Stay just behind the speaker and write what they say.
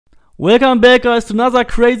Welcome back guys to another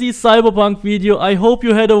crazy Cyberpunk video. I hope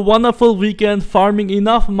you had a wonderful weekend farming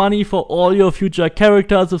enough money for all your future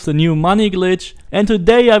characters with the new money glitch. And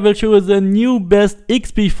today I will show you the new best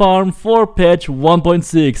XP farm for patch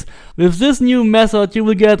 1.6. With this new method you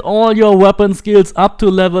will get all your weapon skills up to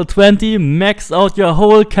level 20, max out your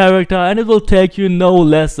whole character, and it will take you no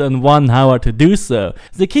less than 1 hour to do so.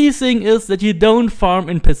 The key thing is that you don't farm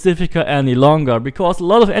in Pacifica any longer, because a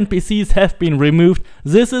lot of NPCs have been removed.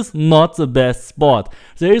 This is not the best spot.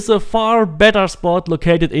 There is a far better spot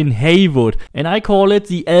located in Haywood, and I call it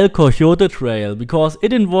the El Coyote Trail, because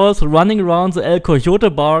it involves running around the El Coyote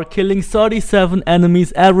bar, killing 37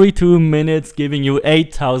 enemies every 2 minutes, giving you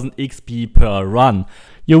 8000 XP per run.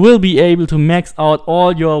 You will be able to max out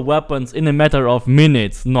all your weapons in a matter of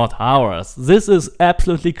minutes, not hours. This is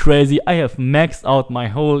absolutely crazy. I have maxed out my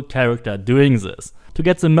whole character doing this. To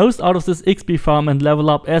get the most out of this XP farm and level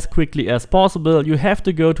up as quickly as possible, you have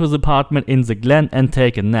to go to the apartment in the Glen and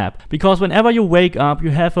take a nap. Because whenever you wake up, you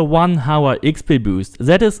have a 1 hour XP boost.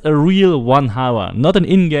 That is a real 1 hour, not an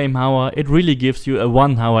in-game hour. It really gives you a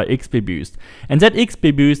 1 hour XP boost. And that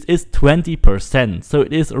XP boost is 20%, so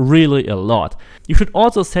it is really a lot. You should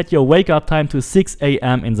also set your wake up time to 6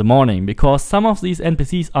 AM in the morning, because some of these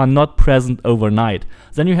NPCs are not present overnight.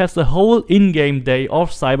 Then you have the whole in-game day of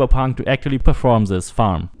Cyberpunk to actually perform this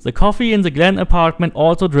farm. The coffee in the Glen apartment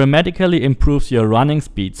also dramatically improves your running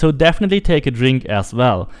speed, so definitely take a drink as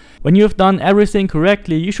well. When you have done everything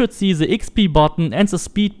correctly, you should see the XP button and the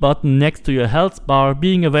speed button next to your health bar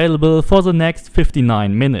being available for the next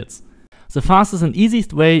 59 minutes. The fastest and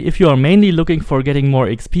easiest way, if you are mainly looking for getting more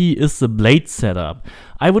XP, is the blade setup.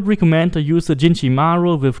 I would recommend to use the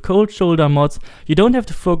Jinchimaru with cold shoulder mods. You don't have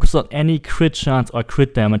to focus on any crit chance or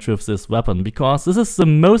crit damage with this weapon, because this is the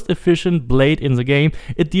most efficient blade in the game.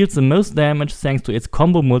 It deals the most damage thanks to its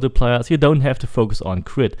combo multipliers. You don't have to focus on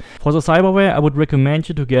crit. For the cyberware, I would recommend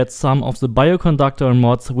you to get some of the bioconductor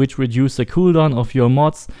mods, which reduce the cooldown of your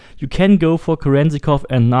mods. You can go for Kerenzikov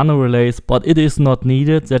and nano relays, but it is not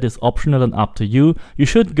needed. That is optional and up to you. You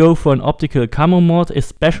should go for an optical camo mod,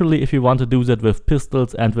 especially if you want to do that with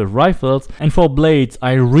pistols and with rifles. And for blades,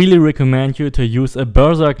 I really recommend you to use a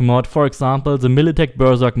Berserk mod, for example the Militech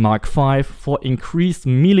Berserk Mark V, for increased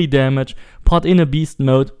melee damage. Pot in a beast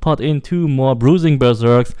mode, pot in 2 more bruising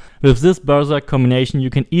berserks. With this berserk combination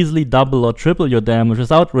you can easily double or triple your damage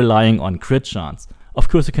without relying on crit chance. Of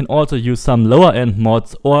course, you can also use some lower end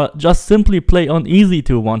mods, or just simply play on easy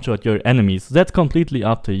to one-shot your enemies. That's completely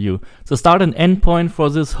up to you. The start and end point for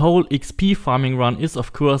this whole XP farming run is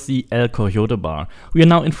of course the El Coyote bar. We are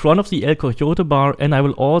now in front of the El Coyote bar, and I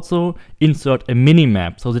will also insert a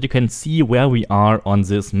mini-map so that you can see where we are on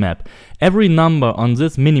this map. Every number on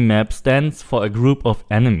this mini-map stands for a group of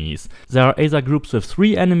enemies. There are either groups with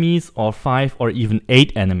 3 enemies, or 5, or even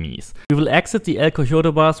 8 enemies. We will exit the El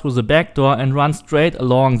Coyote bar through the back door and run straight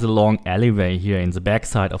along the long alleyway here in the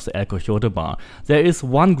backside of the El Coyote bar. There is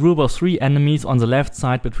one group of 3 enemies on the left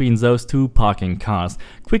side between those 2 parking cars.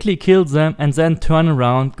 Quickly kill them and then turn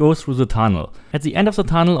around, go through the tunnel. At the end of the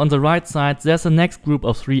tunnel on the right side there's the next group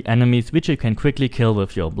of 3 enemies which you can quickly kill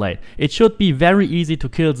with your blade. It should be very easy to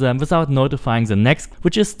kill them without notifying the next,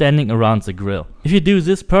 which is standing around the grill. If you do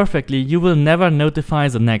this perfectly, you will never notify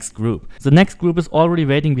the next group. The next group is already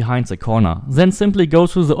waiting behind the corner. Then simply go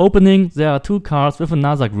through the opening. There are 2 cars with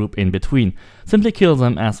another group in between. Simply kill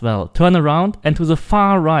them as well. Turn around, and to the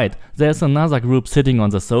far right there's another group sitting on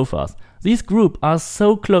the sofas. These groups are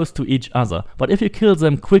so close to each other, but if you kill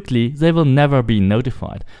them quickly, they will never be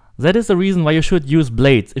notified. That is the reason why you should use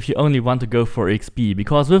blades if you only want to go for XP,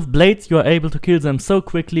 because with blades you are able to kill them so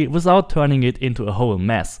quickly without turning it into a whole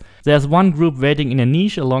mess. There's one group waiting in a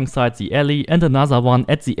niche alongside the alley and another one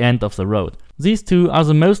at the end of the road. These 2 are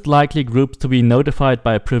the most likely groups to be notified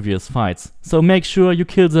by previous fights, so make sure you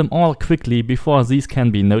kill them all quickly before these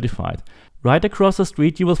can be notified. Right across the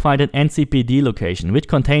street you will find an NCPD location, which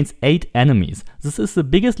contains 8 enemies. This is the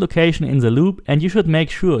biggest location in the loop, and you should make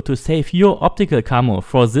sure to save your optical camo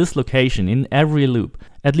for this location in every loop.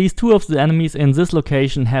 At least 2 of the enemies in this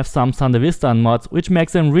location have some Sandevistan mods, which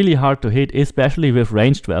makes them really hard to hit, especially with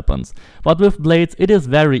ranged weapons. But with blades it is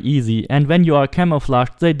very easy, and when you are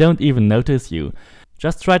camouflaged they don't even notice you.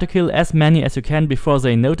 Just try to kill as many as you can before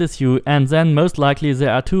they notice you, and then most likely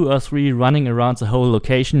there are 2 or 3 running around the whole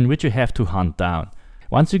location which you have to hunt down.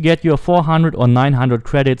 Once you get your 400 or 900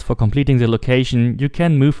 credits for completing the location, you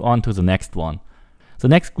can move on to the next one. The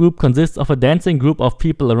next group consists of a dancing group of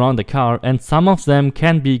people around the car, and some of them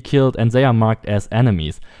can be killed and they are marked as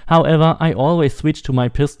enemies. However, I always switch to my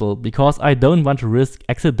pistol because I don't want to risk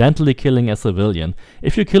accidentally killing a civilian.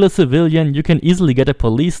 If you kill a civilian, you can easily get a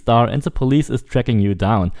police star and the police is tracking you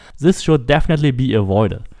down. This should definitely be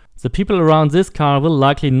avoided. The people around this car will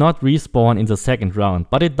likely not respawn in the second round,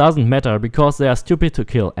 but it doesn't matter because they are stupid to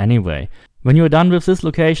kill anyway. When you are done with this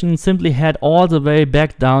location, simply head all the way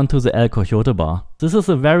back down to the El Coyote bar. This is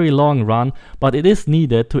a very long run, but it is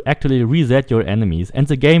needed to actually reset your enemies, and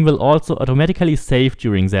the game will also automatically save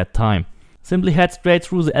during that time. Simply head straight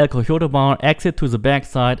through the El Coyote bar, exit to the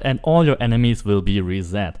backside, and all your enemies will be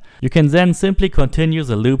reset. You can then simply continue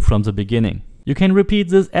the loop from the beginning. You can repeat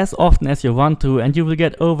this as often as you want to and you will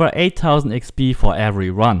get over 8000 XP for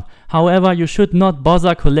every run. However, you should not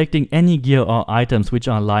bother collecting any gear or items which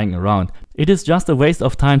are lying around. It is just a waste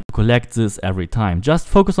of time to collect this every time. Just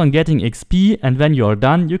focus on getting XP, and when you are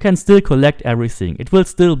done, you can still collect everything. It will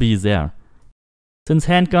still be there. Since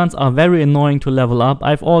handguns are very annoying to level up,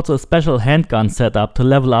 I've also a special handgun setup to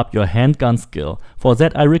level up your handgun skill. For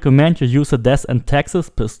that I recommend you use a Death and Taxes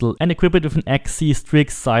pistol and equip it with an XC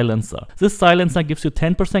Strix silencer. This silencer gives you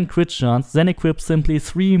 10% crit chance, then equip simply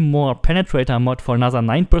 3 more Penetrator mod for another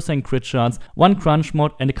 9% crit chance, 1 Crunch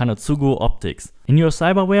mod and a Kanotsugu optics. In your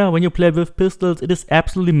cyberware, when you play with pistols, it is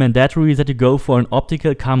absolutely mandatory that you go for an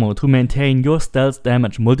optical camo to maintain your stealth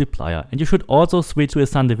damage multiplier, and you should also switch to a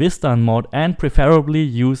Sandevistan mod and preferably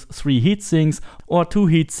use 3 heatsinks or 2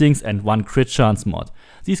 heatsinks and 1 crit chance mod.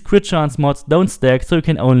 These crit chance mods don't stack, so you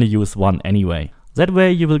can only use 1 anyway. That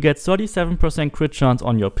way you will get 37% crit chance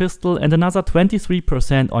on your pistol and another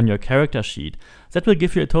 23% on your character sheet. That will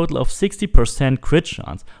give you a total of 60% crit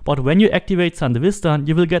chance. But when you activate Sandevistan,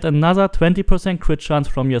 you will get another 20% crit chance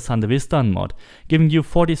from your Sandevistan mod, giving you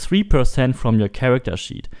 43% from your character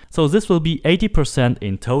sheet. So this will be 80%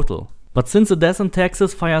 in total. But since the Death and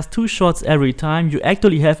Taxes fires 2 shots every time, you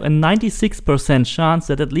actually have a 96% chance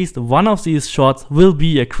that at least one of these shots will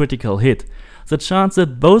be a critical hit. The chance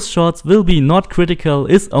that both shots will be not critical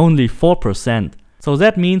is only 4%. So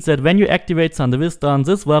that means that when you activate Sandevistan,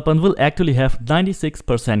 this weapon will actually have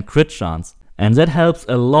 96% crit chance. And that helps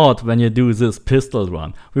a lot when you do this pistol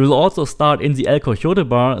run. We will also start in the El Coyote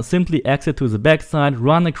bar, simply exit to the backside,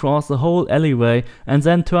 run across the whole alleyway and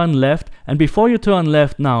then turn left, and before you turn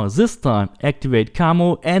left now, this time activate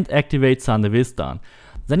Camo and activate Sandevistan.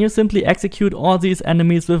 Then you simply execute all these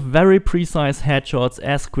enemies with very precise headshots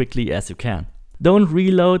as quickly as you can. Don't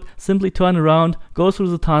reload, simply turn around, go through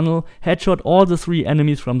the tunnel, headshot all the 3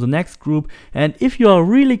 enemies from the next group, and if you are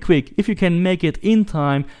really quick, if you can make it in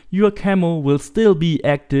time, your camo will still be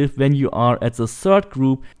active when you are at the 3rd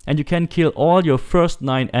group and you can kill all your first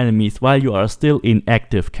 9 enemies while you are still in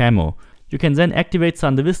active camo. You can then activate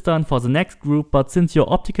Sandevistan for the next group, but since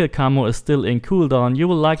your optical camo is still in cooldown, you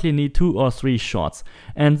will likely need 2 or 3 shots,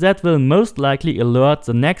 and that will most likely alert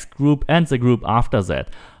the next group and the group after that.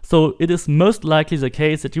 So it is most likely the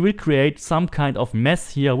case that you will create some kind of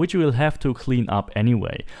mess here which you will have to clean up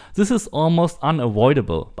anyway. This is almost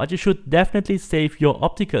unavoidable, but you should definitely save your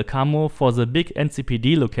optical camo for the big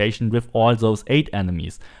NCPD location with all those 8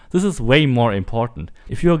 enemies. This is way more important.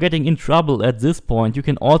 If you are getting in trouble at this point, you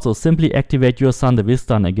can also simply activate your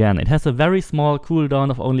Sandevistan again. It has a very small cooldown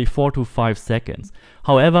of only 4 to 5 seconds.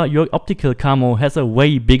 However, your optical camo has a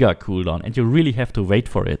way bigger cooldown and you really have to wait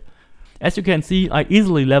for it. As you can see, I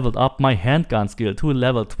easily leveled up my handgun skill to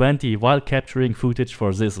level 20 while capturing footage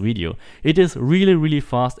for this video. It is really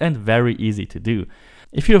fast and very easy to do.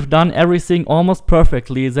 If you have done everything almost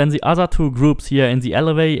perfectly, then the other 2 groups here in the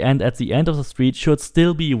alleyway and at the end of the street should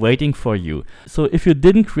still be waiting for you. So if you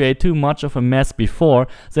didn't create too much of a mess before,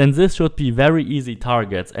 then this should be very easy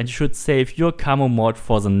targets and you should save your camo mod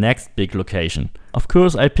for the next big location. Of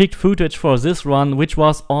course, I picked footage for this run which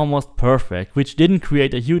was almost perfect, which didn't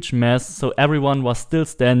create a huge mess, so everyone was still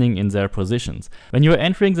standing in their positions. When you are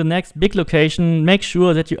entering the next big location, make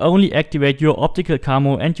sure that you only activate your optical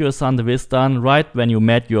camo and your Sandevistan right when you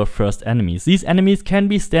met your first enemies. These enemies can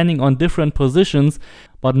be standing on different positions,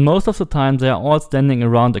 but most of the time they are all standing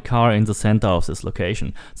around the car in the center of this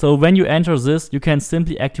location. So when you enter this, you can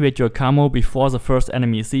simply activate your camo before the first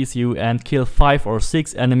enemy sees you and kill 5 or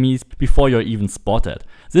 6 enemies before you're even spotted.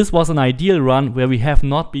 This was an ideal run where we have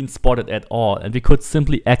not been spotted at all and we could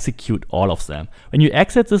simply execute all of them. When you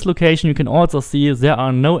exit this location, you can also see there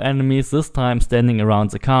are no enemies this time standing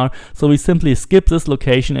around the car, so we simply skip this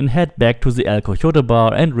location and head back to the El Coyote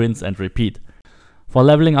bar and rinse and repeat. For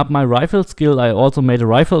leveling up my rifle skill, I also made a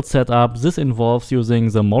rifle setup. This involves using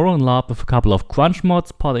the Moron Lab with a couple of crunch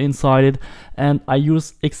mods put inside it, and I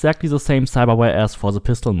use exactly the same cyberware as for the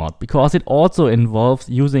pistol mod, because it also involves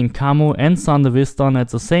using Camo and Thunderviston at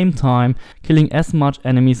the same time, killing as much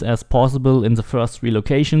enemies as possible in the first 3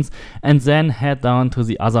 locations, and then head down to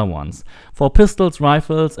the other ones. For pistols,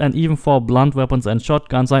 rifles, and even for blunt weapons and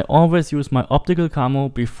shotguns, I always use my optical camo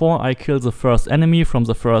before I kill the first enemy from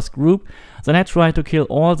the first group. Then I try to kill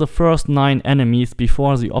all the first 9 enemies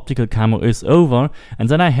before the optical camo is over, and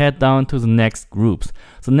then I head down to the next groups.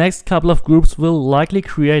 The next couple of groups will likely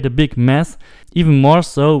create a big mess, even more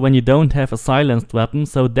so when you don't have a silenced weapon,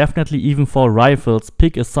 so definitely even for rifles,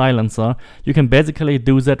 pick a silencer. You can basically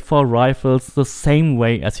do that for rifles the same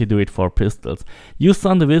way as you do it for pistols. Use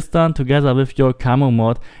Thunderviston together with your camo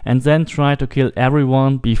mod, and then try to kill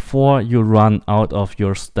everyone before you run out of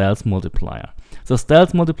your stealth multiplier. The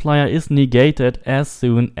stealth multiplier is negated as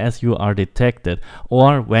soon as you are detected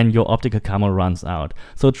or when your optical camo runs out.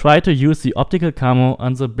 So try to use the optical camo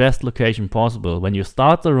on the best location possible when you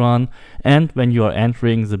start the run and when you are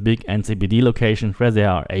entering the big NCPD location where there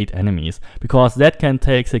are 8 enemies, because that can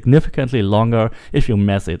take significantly longer if you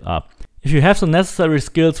mess it up. If you have the necessary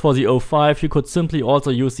skills for the 05, you could simply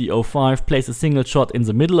also use the 05, place a single shot in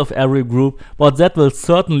the middle of every group, but that will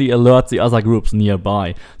certainly alert the other groups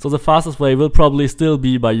nearby. So the fastest way will probably still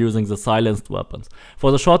be by using the silenced weapons.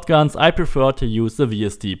 For the shotguns, I prefer to use the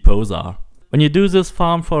VST Posar. When you do this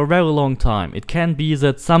farm for a very long time, it can be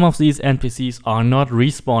that some of these NPCs are not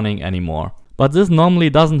respawning anymore. But this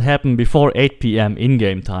normally doesn't happen before 8 PM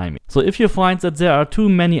in-game time. So if you find that there are too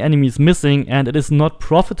many enemies missing and it is not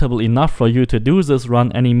profitable enough for you to do this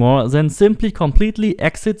run anymore, then simply completely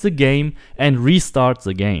exit the game and restart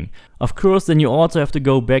the game. Of course, then you also have to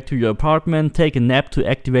go back to your apartment, take a nap to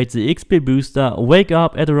activate the XP booster, wake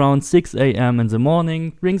up at around 6 AM in the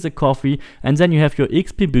morning, drink the coffee, and then you have your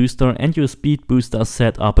XP booster and your speed booster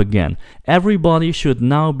set up again. Everybody should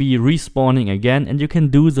now be respawning again and you can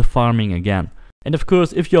do the farming again. And of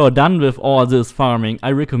course, if you're done with all this farming,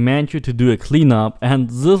 I recommend you to do a cleanup, and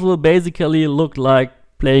this will basically look like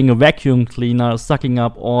playing a vacuum cleaner, sucking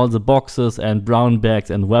up all the boxes and brown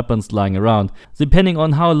bags and weapons lying around. Depending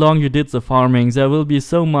on how long you did the farming, there will be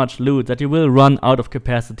so much loot that you will run out of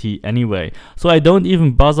capacity anyway. So I don't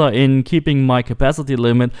even bother in keeping my capacity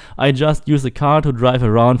limit, I just use a car to drive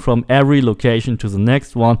around from every location to the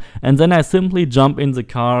next one, and then I simply jump in the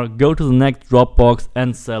car, go to the next drop box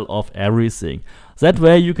and sell off everything. That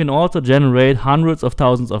way you can also generate hundreds of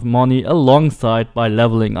thousands of money alongside by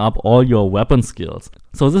leveling up all your weapon skills.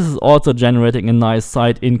 So this is also generating a nice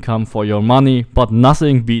side income for your money, but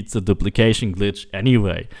nothing beats the duplication glitch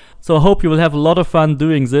anyway. So I hope you will have a lot of fun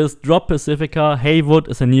doing this. Drop Pacifica, Haywood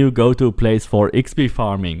is a new go-to place for XP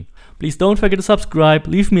farming. Please don't forget to subscribe,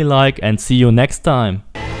 leave me a like and see you next time.